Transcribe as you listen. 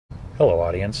Hello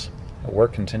audience.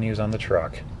 Work continues on the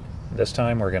truck. This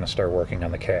time we're going to start working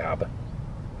on the cab.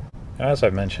 As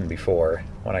I've mentioned before,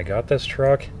 when I got this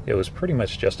truck, it was pretty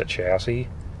much just a chassis,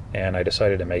 and I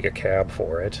decided to make a cab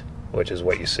for it, which is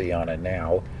what you see on it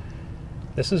now.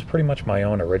 This is pretty much my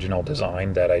own original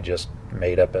design that I just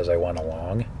made up as I went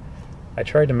along. I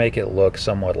tried to make it look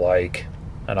somewhat like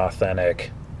an authentic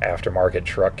aftermarket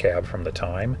truck cab from the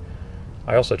time.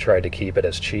 I also tried to keep it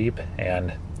as cheap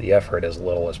and the effort as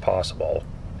little as possible,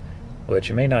 which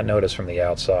you may not notice from the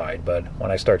outside, but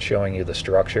when I start showing you the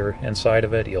structure inside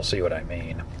of it, you'll see what I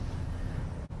mean.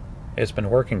 It's been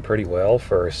working pretty well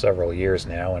for several years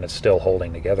now, and it's still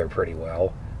holding together pretty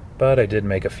well, but I did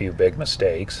make a few big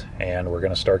mistakes, and we're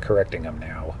going to start correcting them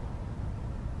now.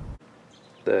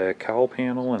 The cowl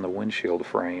panel and the windshield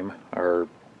frame are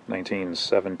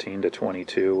 1917 to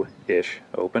 22-ish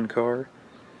open car,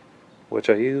 which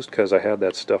I used because I had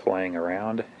that stuff laying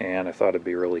around and I thought it'd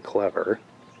be really clever.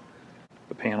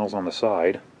 The panels on the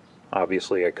side,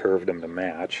 obviously I curved them to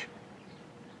match.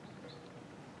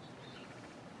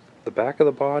 The back of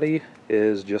the body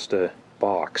is just a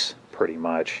box, pretty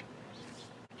much,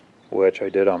 which I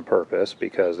did on purpose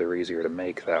because they're easier to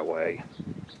make that way.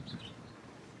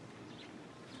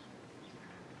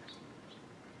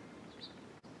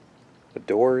 The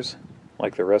doors,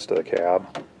 like the rest of the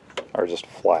cab, are just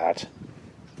flat.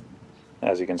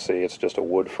 As you can see, it's just a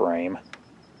wood frame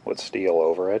with steel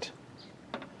over it.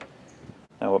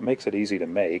 Now what makes it easy to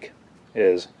make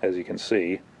is, as you can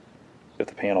see, if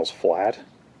the panel's flat,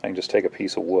 I can just take a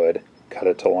piece of wood, cut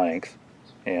it to length,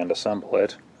 and assemble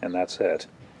it, and that's it.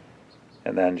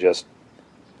 And then just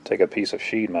take a piece of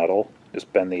sheet metal,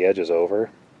 just bend the edges over,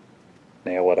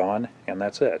 nail it on, and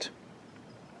that's it.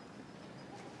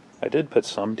 I did put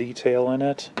some detail in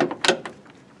it,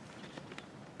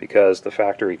 because the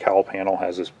factory cowl panel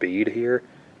has this bead here.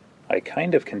 I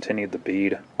kind of continued the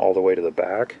bead all the way to the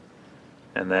back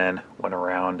and then went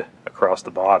around across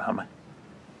the bottom,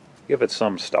 give it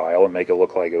some style and make it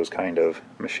look like it was kind of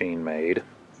machine made.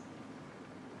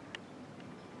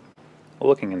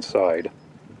 Looking inside,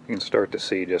 you can start to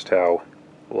see just how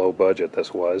low budget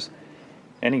this was.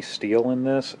 Any steel in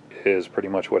this is pretty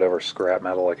much whatever scrap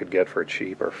metal I could get for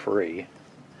cheap or free.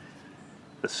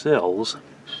 The sills,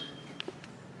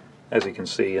 as you can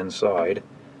see inside,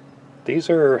 these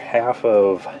are half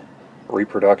of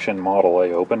reproduction Model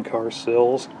A open car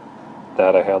sills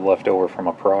that I had left over from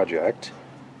a project,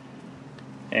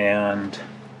 and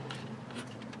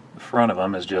the front of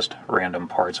them is just random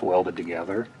parts welded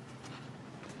together.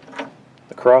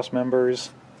 The cross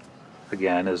members,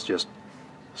 again, is just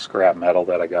scrap metal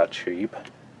that I got cheap.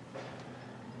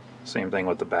 Same thing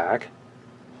with the back.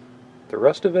 The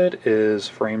rest of it is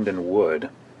framed in wood.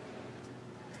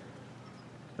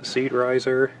 The seat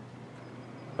riser,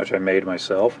 which I made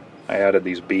myself, I added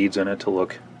these beads in it to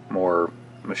look more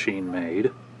machine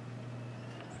made.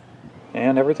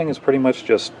 And everything is pretty much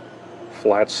just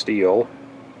flat steel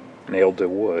nailed to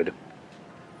wood.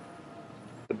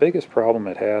 The biggest problem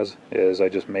it has is I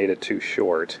just made it too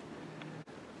short.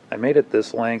 I made it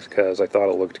this length because I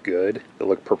thought it looked good. It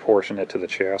looked proportionate to the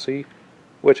chassis,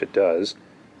 which it does,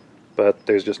 but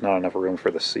there's just not enough room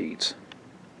for the seats.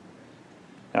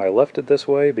 Now I left it this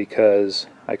way because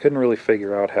I couldn't really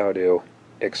figure out how to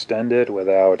extend it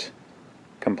without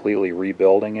completely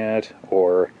rebuilding it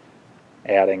or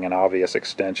adding an obvious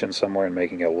extension somewhere and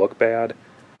making it look bad.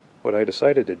 What I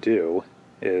decided to do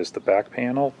is the back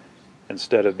panel,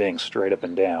 instead of being straight up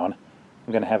and down,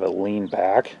 I'm going to have it lean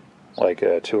back like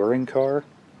a touring car,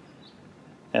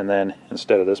 and then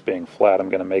instead of this being flat, I'm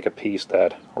going to make a piece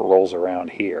that rolls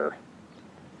around here.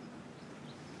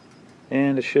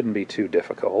 And it shouldn't be too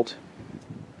difficult.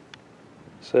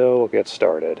 So we'll get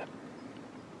started.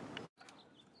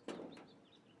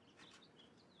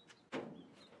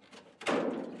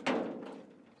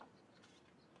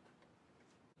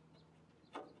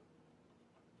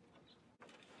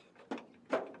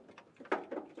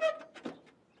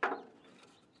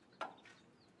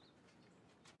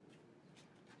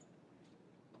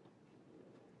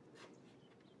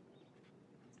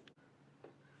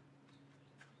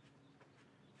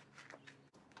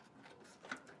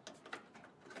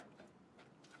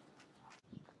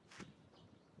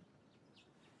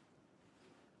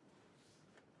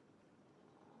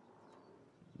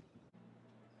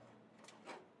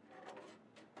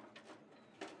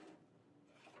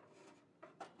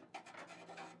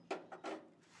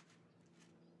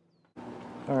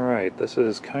 Alright, this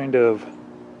is kind of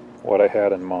what I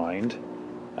had in mind.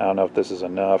 I don't know if this is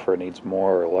enough or needs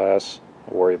more or less.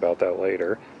 I'll worry about that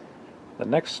later. The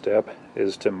next step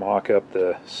is to mock up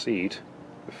the seat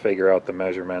figure out the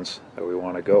measurements that we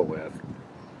want to go with.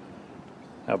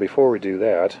 Now before we do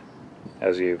that,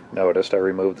 as you've noticed, I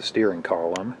removed the steering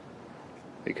column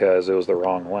because it was the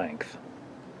wrong length.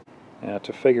 Now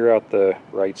to figure out the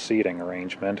right seating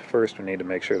arrangement, first we need to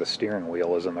make sure the steering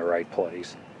wheel is in the right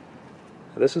place.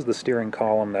 This is the steering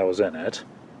column that was in it.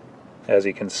 As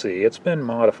you can see, it's been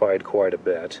modified quite a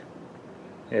bit.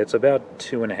 It's about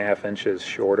 2.5 inches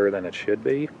shorter than it should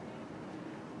be.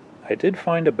 I did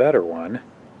find a better one,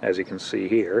 as you can see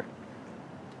here,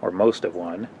 or most of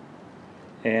one,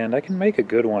 and I can make a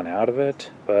good one out of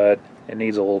it, but it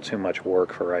needs a little too much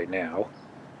work for right now.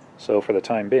 So for the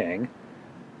time being,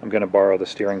 I'm going to borrow the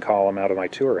steering column out of my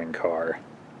touring car,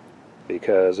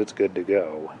 because it's good to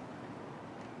go.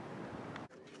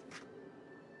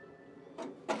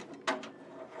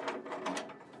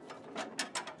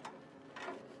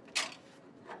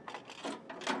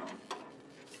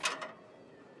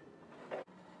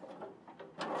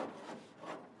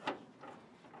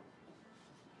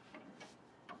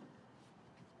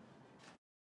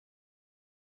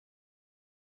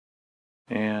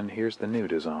 And here's the new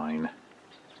design.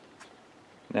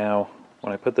 Now,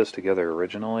 when I put this together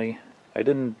originally, I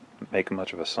didn't make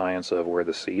much of a science of where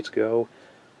the seats go,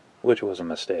 which was a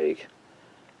mistake.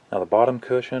 Now the bottom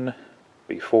cushion,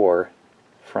 before,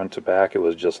 front to back, it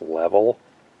was just level,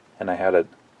 and I had it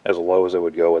as low as it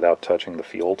would go without touching the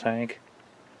fuel tank.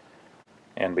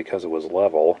 And because it was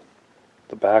level,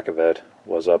 the back of it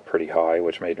was up pretty high,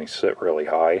 which made me sit really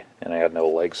high, and I had no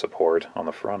leg support on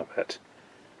the front of it.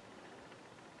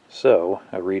 So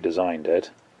I redesigned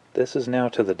it. This is now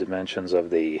to the dimensions of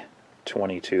the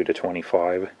 22 to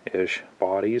 25-ish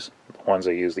bodies, the ones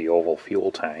that use the oval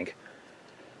fuel tank.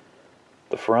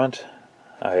 The front,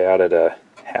 I added a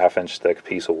 1/2 inch thick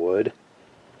piece of wood.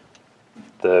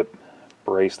 The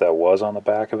brace that was on the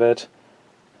back of it,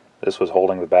 this was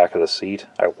holding the back of the seat.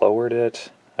 I lowered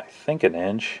it, I think 1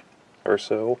 inch or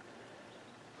so,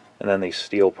 and then these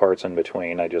steel parts in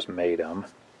between, I just made them.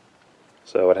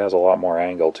 So it has a lot more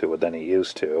angle to it than it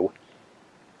used to,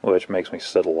 which makes me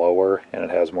sit lower, and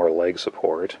it has more leg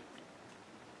support.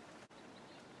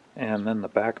 And then the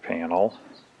back panel,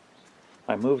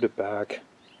 I moved it back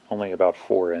only about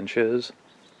 4 inches,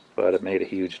 but it made a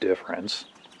huge difference.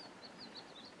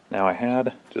 Now I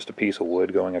had just a piece of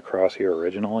wood going across here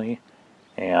originally,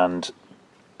 and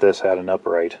this had an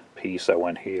upright piece that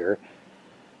went here.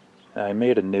 I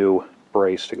made a new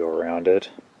brace to go around it,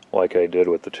 like I did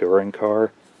with the touring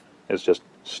car. It's just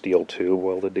steel tube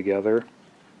welded together.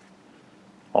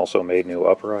 Also made new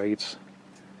uprights,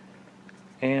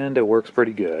 and it works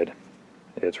pretty good.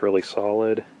 It's really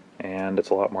solid, and it's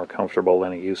a lot more comfortable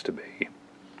than it used to be.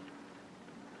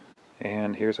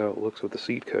 And here's how it looks with the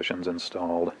seat cushions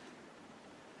installed.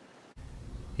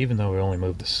 Even though we only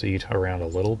moved the seat around a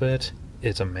little bit,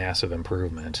 it's a massive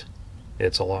improvement.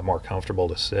 It's a lot more comfortable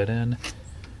to sit in.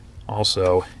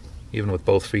 Also, even with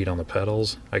both feet on the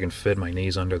pedals, I can fit my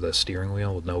knees under the steering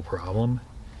wheel with no problem.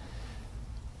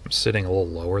 I'm sitting a little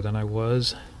lower than I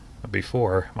was.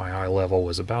 Before, my eye level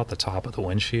was about the top of the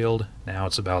windshield. Now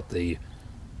it's about the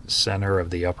center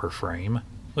of the upper frame,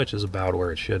 which is about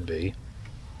where it should be.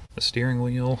 The steering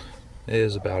wheel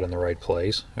is about in the right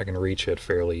place. I can reach it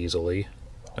fairly easily.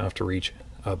 Don't have to reach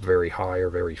up very high or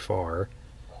very far.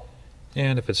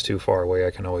 And if it's too far away,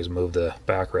 I can always move the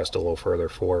backrest a little further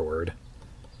forward.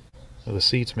 So the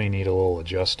seats may need a little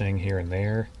adjusting here and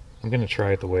there. I'm going to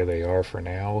try it the way they are for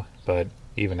now, but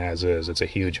even as is, it's a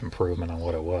huge improvement on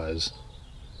what it was.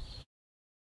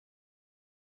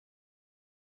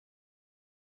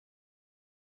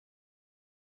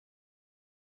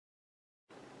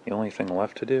 The only thing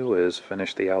left to do is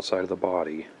finish the outside of the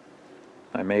body.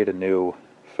 I made a new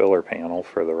filler panel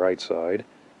for the right side.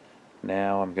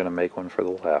 Now I'm going to make one for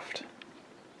the left.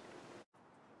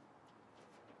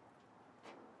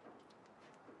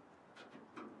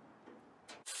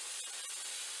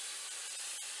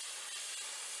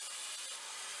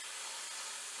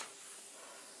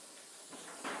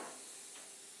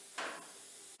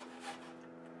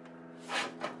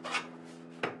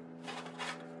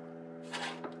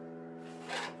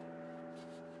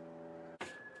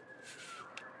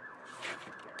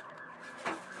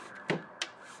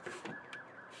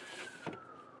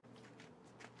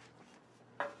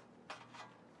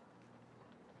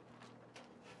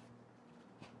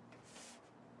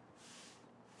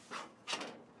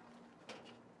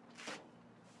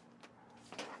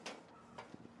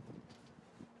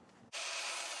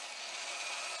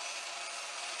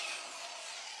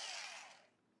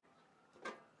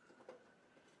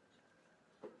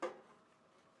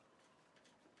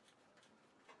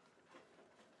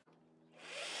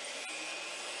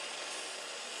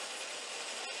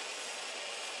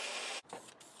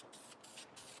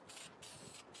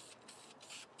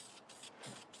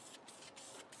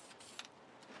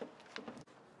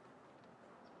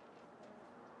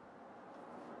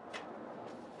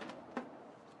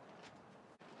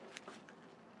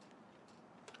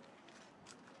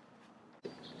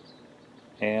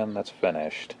 and that's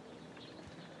finished.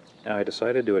 Now I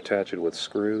decided to attach it with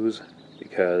screws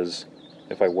because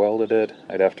if I welded it,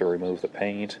 I'd have to remove the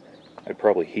paint. I'd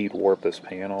probably heat warp this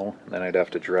panel, and then I'd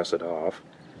have to dress it off.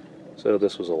 So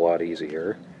this was a lot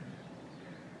easier.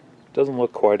 Doesn't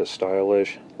look quite as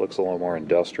stylish, looks a little more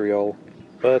industrial,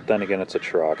 but then again it's a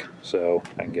truck, so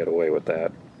I can get away with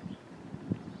that.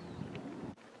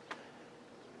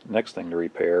 Next thing to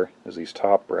repair is these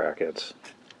top brackets.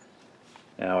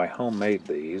 Now I homemade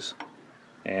these,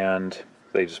 and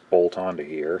they just bolt onto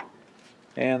here,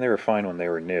 and they were fine when they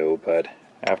were new, but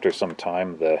after some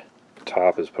time the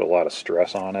top has put a lot of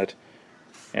stress on it,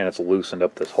 and it's loosened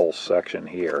up this whole section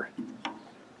here,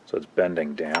 so it's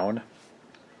bending down.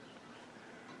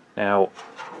 Now,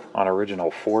 on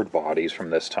original Ford bodies from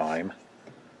this time,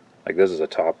 like this is a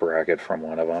top bracket from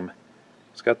one of them,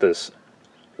 it's got this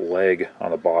leg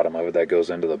on the bottom of it that goes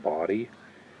into the body,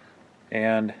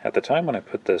 and at the time when I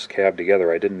put this cab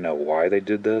together I didn't know why they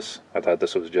did this. I thought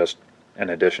this was just an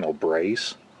additional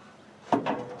brace,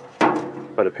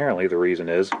 but apparently the reason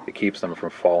is it keeps them from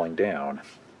falling down.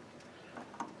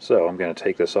 So I'm going to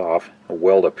take this off,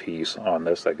 weld a piece on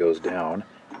this that goes down,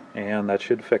 and that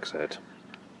should fix it.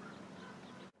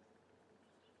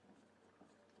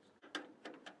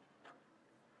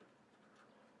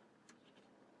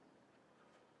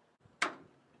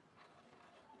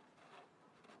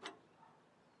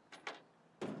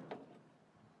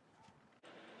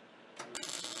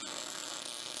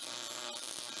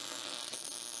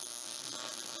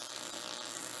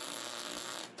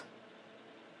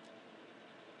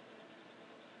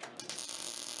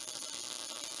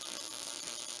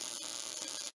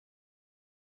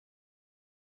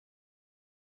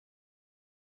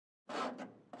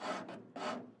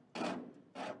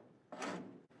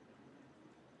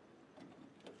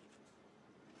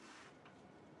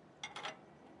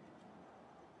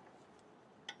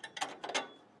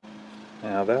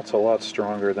 Now that's a lot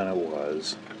stronger than it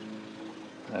was.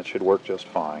 That should work just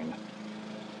fine.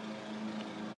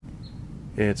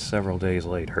 It's several days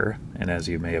later, and as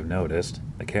you may have noticed,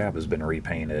 the cab has been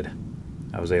repainted.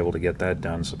 I was able to get that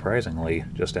done surprisingly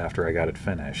just after I got it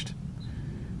finished.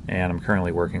 And I'm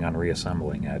currently working on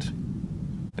reassembling it.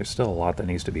 There's still a lot that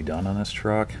needs to be done on this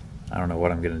truck. I don't know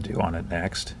what I'm going to do on it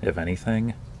next, if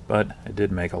anything, but I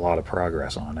did make a lot of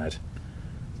progress on it.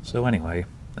 So anyway,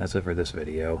 that's it for this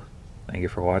video. Thank you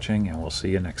for watching, and we'll see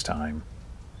you next time.